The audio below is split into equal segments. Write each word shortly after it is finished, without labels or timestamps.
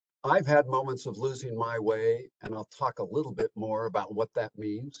I've had moments of losing my way, and I'll talk a little bit more about what that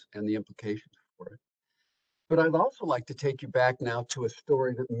means and the implications for it. But I'd also like to take you back now to a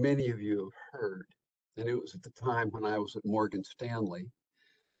story that many of you have heard. And it was at the time when I was at Morgan Stanley.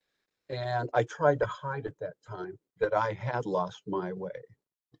 And I tried to hide at that time that I had lost my way.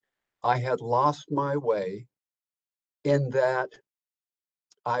 I had lost my way in that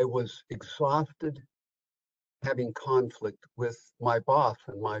I was exhausted having conflict with my boss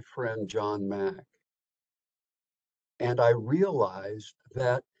and my friend John Mack. And I realized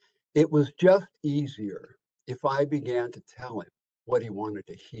that it was just easier if I began to tell him what he wanted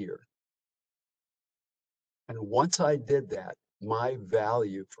to hear. And once I did that, my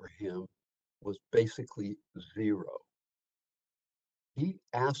value for him was basically zero. He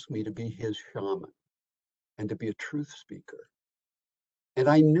asked me to be his shaman and to be a truth speaker. And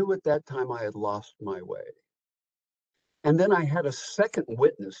I knew at that time I had lost my way. And then I had a second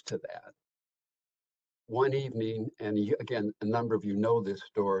witness to that one evening. And again, a number of you know this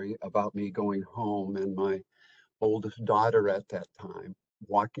story about me going home and my oldest daughter at that time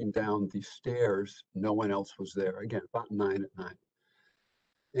walking down the stairs. No one else was there. Again, about 9 at night.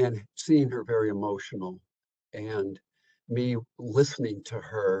 And seeing her very emotional and me listening to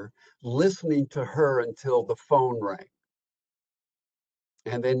her until the phone rang.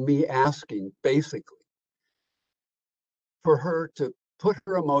 And then me asking basically for her to put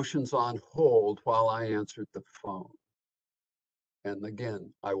her emotions on hold while I answered the phone. And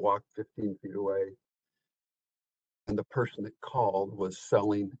again, I walked 15 feet away, and the person that called was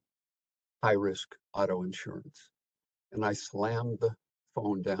selling high risk auto insurance. And I slammed the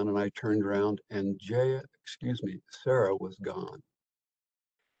phone down and I turned around, and Sarah was gone.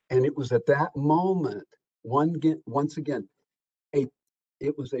 And it was at that moment, once again,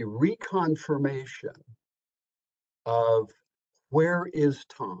 it was a reconfirmation of where is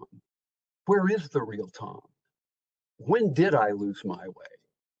Tom? Where is the real Tom? When did I lose my way?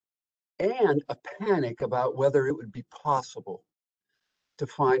 And a panic about whether it would be possible to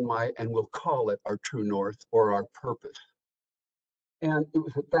find and we'll call it our true north or our purpose. And it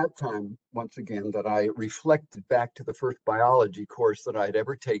was at that time, once again, that I reflected back to the first biology course that I'd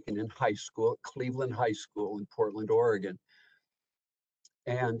ever taken in high school, at Cleveland High School in Portland, Oregon.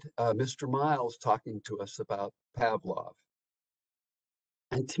 And Mr. Miles talking to us about Pavlov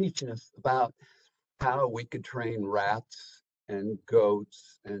and teaching us about how we could train rats and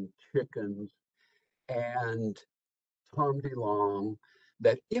goats and chickens and Tom DeLong,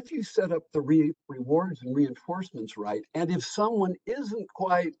 that if you set up the rewards and reinforcements right, and if someone isn't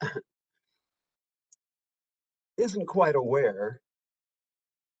quite aware,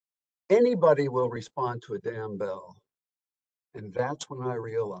 anybody will respond to a damn bell. And that's when I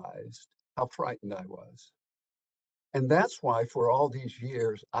realized how frightened I was. And that's why for all these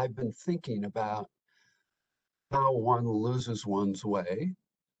years, I've been thinking about how one loses one's way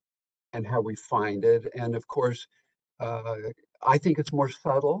and how we find it. And of course, I think it's more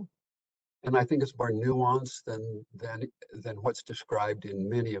subtle, and I think it's more nuanced than what's described in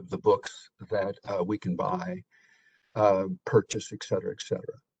many of the books that we can buy, purchase, et cetera, et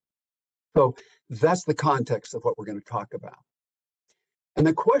cetera. So that's the context of what we're going to talk about. And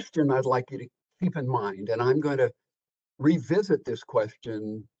the question I'd like you to keep in mind, and I'm going to revisit this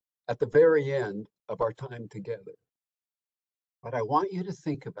question at the very end of our time together, but I want you to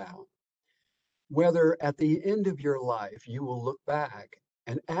think about whether at the end of your life you will look back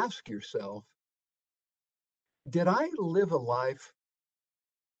and ask yourself, did I live a life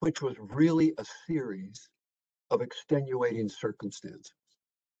which was really a series of extenuating circumstances?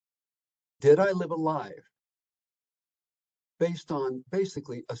 Did I live a life based on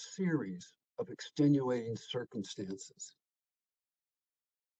basically a series of extenuating circumstances?